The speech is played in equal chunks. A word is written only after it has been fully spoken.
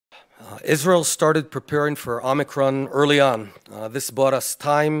Israel started preparing for Omicron early on. This bought us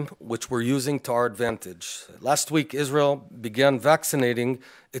time, which we're using to our advantage. Last week, Israel began vaccinating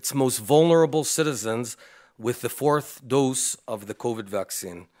its most vulnerable citizens with the 4th dose of the COVID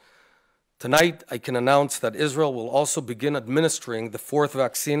vaccine. Tonight, I can announce that Israel will also begin administering the 4th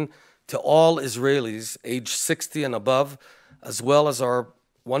vaccine to all Israelis aged 60 and above, as well as our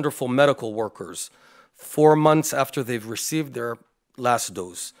wonderful medical workers, 4 months after they've received their last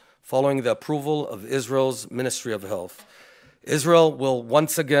dose, following the approval of Israel's Ministry of Health. Israel will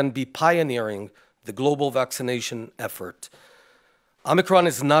once again be pioneering the global vaccination effort. Omicron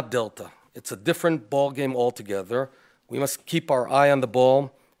is not Delta. It's a different ballgame altogether. We must keep our eye on the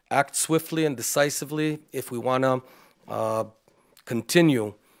ball, act swiftly and decisively if we want to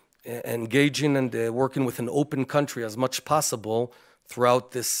continue engaging and working with an open country as much as possible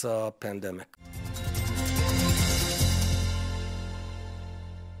throughout this pandemic.